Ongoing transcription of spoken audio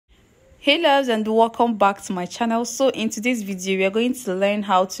Hey loves, and welcome back to my channel. So in today's video we are going to learn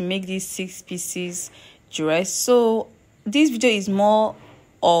how to make this 6 pieces dress. So this video is more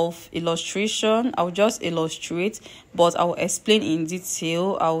of illustration. I'll just illustrate, but I'll explain in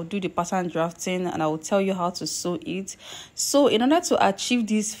detail. I'll do the pattern drafting and I'll tell you how to sew it. So in order to achieve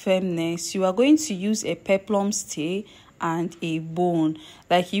this firmness, you are going to use a peplum stay and a bone.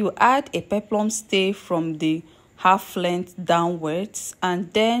 Like you add a peplum stay from the half length downwards,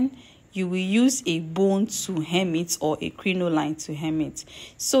 and then you will use a bone to hem it or a crinoline to hem it.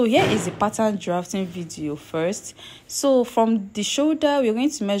 So here is the pattern drafting video first. So from the shoulder, we're going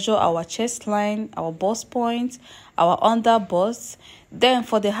to measure our chest line, our bust point, our under bust. Then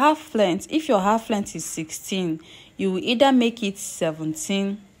for the half length, if your half length is 16, you will either make it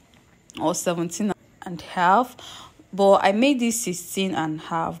 17 or 17 and half, but I made this 16 and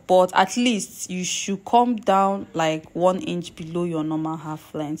half. But at least you should come down like 1 inch below your normal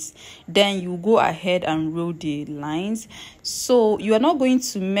half length. Then you go ahead and roll the lines. So you are not going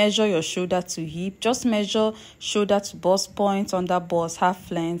to measure your shoulder to hip, just measure shoulder to bust point, under bust,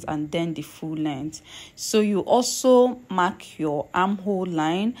 half length, and then the full length. So you also mark your armhole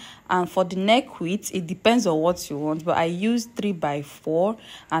line, and for the neck width it depends on what you want, but I used 3x4,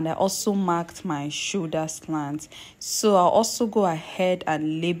 and I also marked my shoulder slant. So I'll also go ahead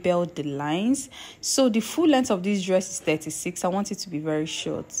and label the lines. So the full length of this dress is 36. I want it to be very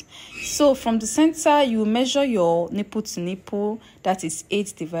short. So from the center, you measure your nipple to nipple. That is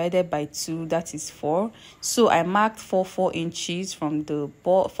 8 divided by 2. That is 4. So I marked 4 inches from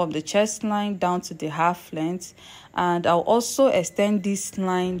the chest line down to the half length, and I'll also extend this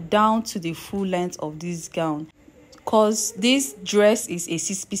line down to the full length of this gown, because this dress is a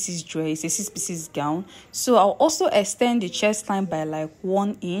 6 pieces dress, a 6 pieces gown. So I'll also extend the chest line by like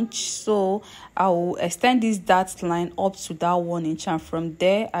 1 inch. So I'll extend this dart line up to that 1 inch, and from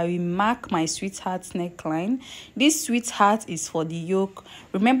there I will mark my sweetheart neckline. This sweetheart is for the yoke.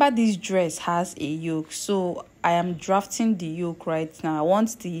 Remember, this dress has a yoke, so I am drafting the yoke right now. I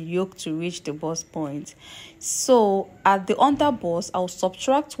want the yoke to reach the bust point. So at the under bust, I'll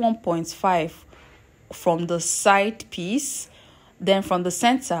subtract 1.5 from the side piece. Then from the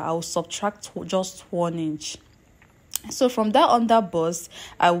center, I'll subtract just 1 inch. So from that under bust,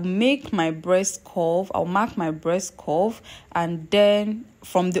 I will make my breast curve. I'll mark my breast curve, and then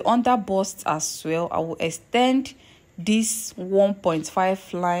from the under bust as well, I will extend this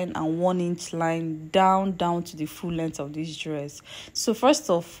 1.5 line and 1 inch line down to the full length of this dress. So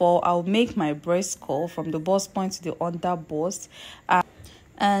first of all, I'll make my breast curve from the bust point to the under bust,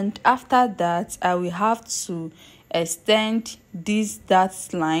 and after that I will have to extend this dart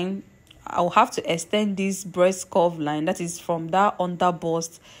line. I'll have to extend this breast curve line, that is from that under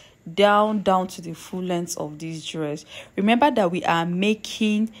bust down to the full length of this dress. Remember that we are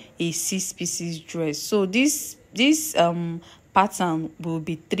making a 6 pieces dress, so this pattern will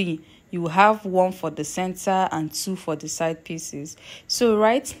be 3. You have 1 for the center and 2 for the side pieces. So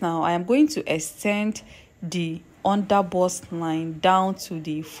right now I am going to extend the under bust line down to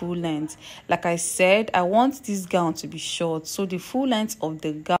the full length. Like I said, I want this gown to be short, so the full length of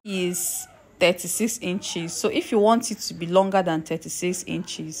the gown is 36 inches. So if you want it to be longer than 36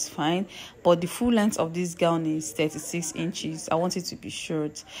 inches, fine, but the full length of this gown is 36 inches. I want it to be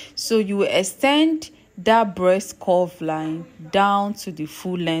short. So you will extend that breast curve line down to the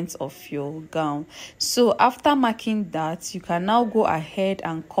full length of your gown. So after marking that, you can now go ahead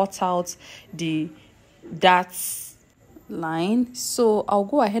and cut out the dart line. So I'll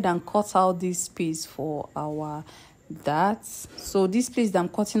go ahead and cut out this space for our darts. So this place that I'm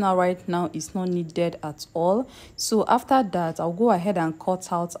cutting out right now is not needed at all. So after that, I'll go ahead and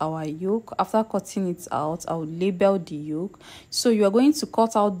cut out our yoke. After cutting it out, I'll label the yoke. So you are going to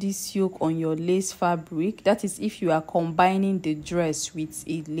cut out this yoke on your lace fabric. That is if you are combining the dress with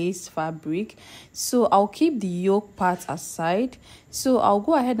a lace fabric. So I'll keep the yoke part aside. So I'll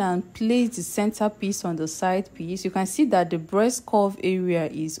go ahead and place the center piece on the side piece. You can see that the breast curve area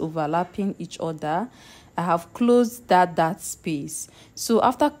is overlapping each other. I have closed that space. So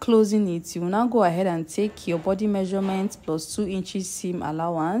after closing it, you will now go ahead and take your body measurement plus 2 inches seam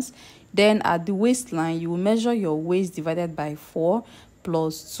allowance. Then at the waistline, you will measure your waist divided by 4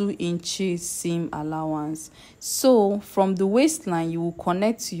 plus 2 inches seam allowance. So from the waistline, you will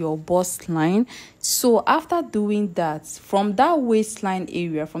connect to your bust line. So after doing that, from that waistline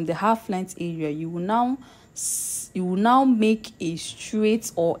area, from the half length area, you will now make a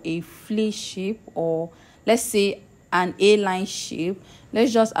straight or a flare shape, or let's say an A-line shape.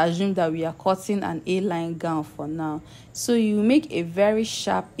 Let's just assume that we are cutting an A-line gown for now. So you make a very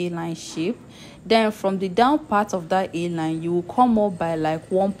sharp A-line shape. Then from the down part of that A line, you will come up by like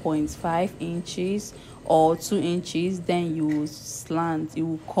 1.5 inches or 2 inches. Then you will slant, you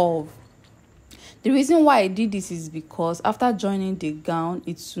will curve. The reason why I did this is because after joining the gown,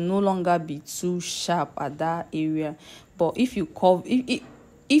 it will no longer be too sharp at that area. But if you curve,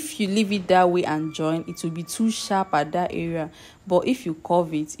 if you leave it that way and join, it will be too sharp at that area. But if you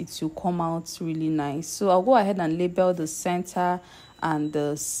curve it, it will come out really nice. So I'll go ahead and label the center and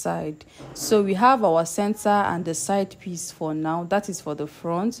the side. So we have our center and the side piece for now. That is for the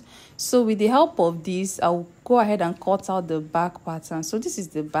front. So with the help of this, I'll go ahead and cut out the back pattern. So this is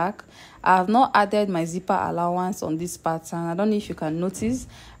the back. I have not added my zipper allowance on this pattern. I don't know if you can notice,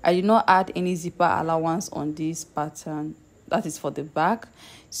 I did not add any zipper allowance on this pattern. That is for the back.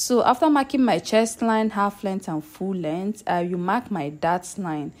 So after marking my chest line, half length and full length, I will mark my dart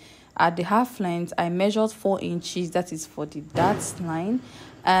line. At the half length, I measured 4 inches. That is for the dart line.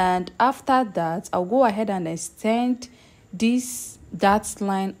 And after that, I'll go ahead and extend this dart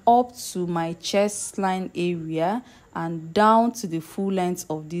line up to my chest line area and down to the full length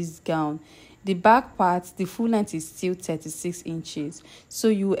of this gown. The back part, the full length is still 36 inches. So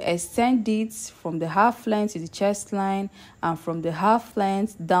you extend it from the half length to the chest line and from the half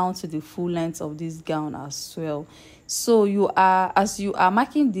length down to the full length of this gown as well. So as you are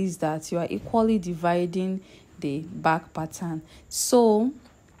marking this dart, you are equally dividing the back pattern. So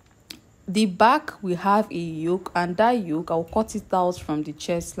the back will have a yoke, and that yoke I'll cut it out from the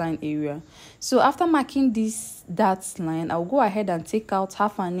chest line area. So after marking this dart line, I'll go ahead and take out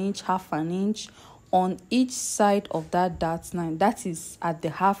half an inch on each side of that dart line. That is at the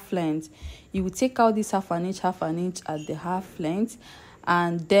half length. You will take out this half an inch at the half length,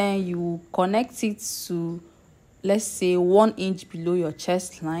 and then you connect it to, let's say, 1 inch below your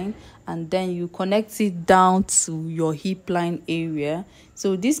chest line, and then you connect it down to your hip line area.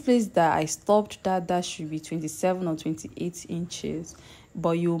 So this place that I stopped, that should be 27 or 28 inches,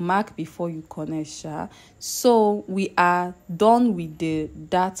 but you mark before you connect. So we are done with the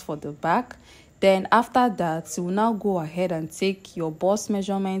dart for the back. Then after that, you will now go ahead and take your bust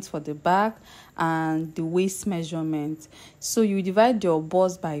measurement for the back and the waist measurement. So you divide your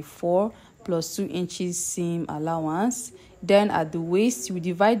bust by 4 plus 2 inches seam allowance. Then at the waist, you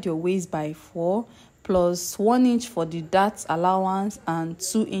divide your waist by 4 plus 1 inch for the dart allowance and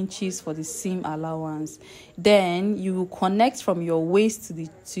 2 inches for the seam allowance. Then you will connect from your waist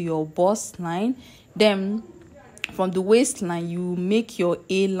to your bust line. Then from the waistline, you make your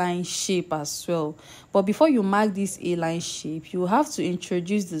A-line shape as well. But before you mark this A-line shape, you have to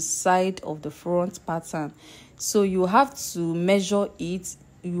introduce the side of the front pattern. So you have to measure it.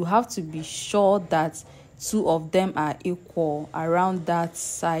 You have to be sure that 2 of them are equal around that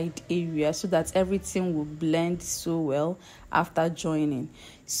side area, so that everything will blend so well after joining.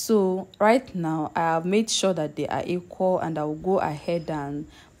 So right now, I have made sure that they are equal, and I will go ahead and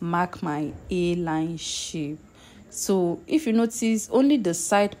mark my A-line shape. So if you notice, only the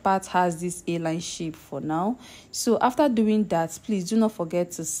side part has this A-line shape for now. So after doing that, please do not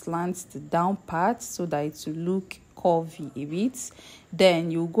forget to slant the down part so that it will look curvy a bit.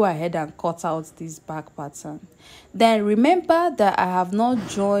 Then you go ahead and cut out this back pattern. Then remember that I have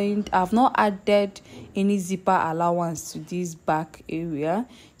not added any zipper allowance to this back area.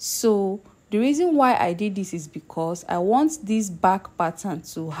 So the reason why I did this is because I want this back pattern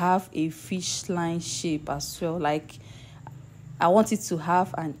to have a fish line shape as well. Like, I want it to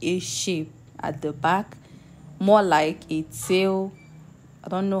have an A shape at the back, more like a tail. I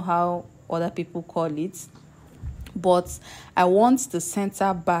don't know how other people call it, but I want the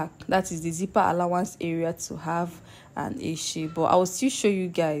center back, that is the zipper allowance area, to have an A shape. But I will still show you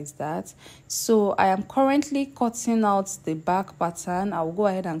guys that. So I am currently cutting out the back pattern. I will go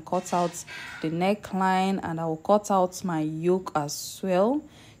ahead and cut out the neckline, and I will cut out my yoke as well.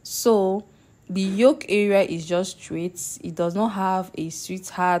 So the yoke area is just straight. It does not have a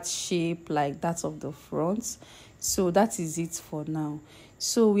sweetheart shape like that of the front. So that is it for now.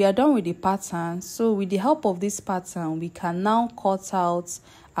 So we are done with the pattern. So with the help of this pattern, we can now cut out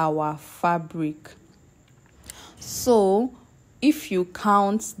our fabric. So if you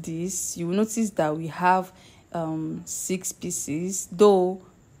count this, you will notice that we have 6 pieces, though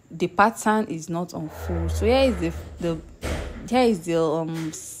the pattern is not on full. So here is the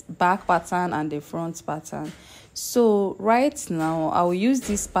back pattern and the front pattern. So right now, I will use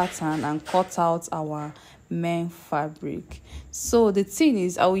this pattern and cut out our men fabric. So the thing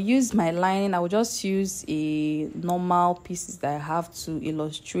is, I will use my lining. I will just use a normal pieces that I have to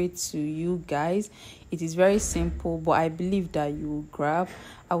illustrate to you guys. It is very simple, but I believe that you will grab.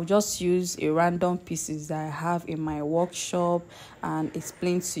 I will just use a random pieces that I have in my workshop and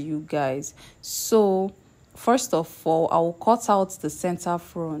explain to you guys. So first of all, I will cut out the center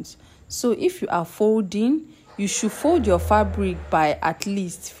front. So if you are folding, you should fold your fabric by at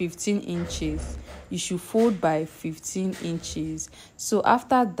least 15 inches. You should fold by 15 inches. So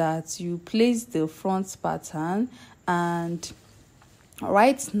after that, you place the front pattern, and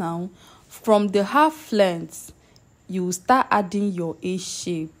right now from the half length you will start adding your A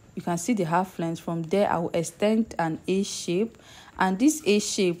shape. You can see the half length. From there I will extend an A shape, and this A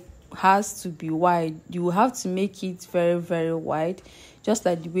shape has to be wide. You will have to make it very, very wide, just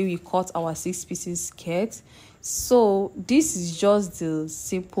like the way we cut our 6 pieces skirt. So this is just the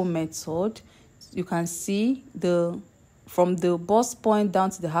simple method. You can see from the bust point down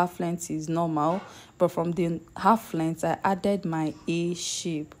to the half length is normal, but from the half length I added my A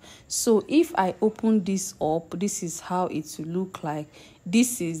shape. So if I open this up, this is how it will look like.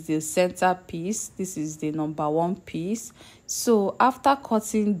 This is the center piece, this is the number 1 piece. So after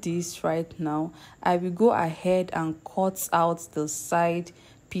cutting this right now, I will go ahead and cut out the side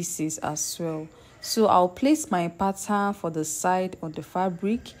pieces as well. So I'll place my pattern for the side on the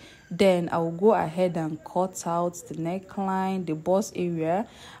fabric. Then I will go ahead and cut out the neckline, the bust area,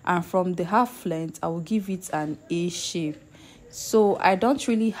 and from the half length I will give it an A shape. So I don't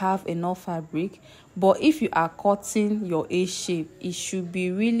really have enough fabric, but if you are cutting your A shape, it should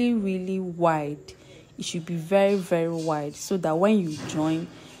be really, really wide. It should be very, very wide, so that when you join,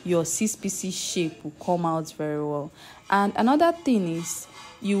 your 6 pieces shape will come out very well. And another thing is,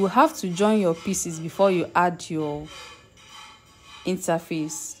 you will have to join your pieces before you add your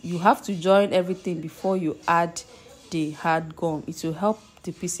interface. You have to join everything before you add the hard gum. It will help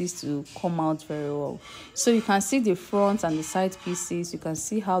the pieces to come out very well. So you can see the front and the side pieces. You can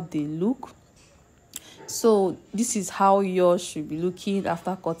see how they look. So this is how yours should be looking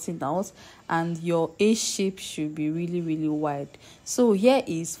after cutting out, and your A shape should be really, really wide. So here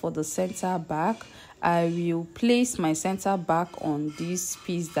is for the center back. I will place my center back on this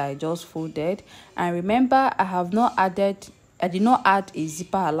piece that I just folded, and remember I did not add a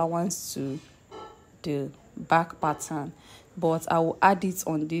zipper allowance to the back pattern, but I will add it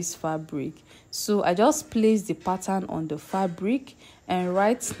on this fabric. So I just place the pattern on the fabric, and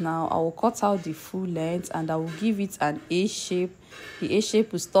right now I will cut out the full length and I will give it an A shape. The A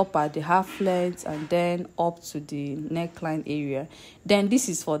shape will stop at the half length and then up to the neckline area. Then this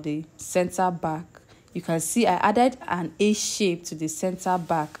is for the center back. You can see I added an A shape to the center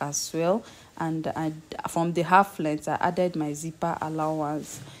back as well, and from the half length I added my zipper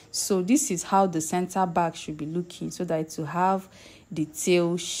allowance. So this is how the center back should be looking, so that it will have the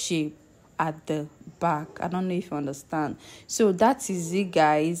tail shape at the back. I don't know if you understand. So that is it,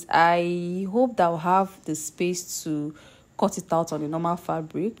 guys. I hope that I'll have the space to cut it out on a normal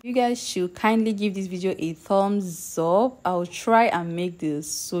fabric. You guys should kindly give this video a thumbs up. I'll try and make the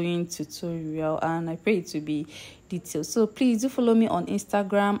sewing tutorial, and I pray it will be detailed. So please do follow me on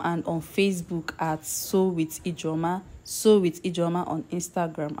Instagram and on Facebook at Sew with Ijeoma. Sew with Ijeoma on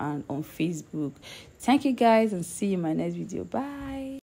Instagram and on Facebook. Thank you guys, and see you in my next video. Bye.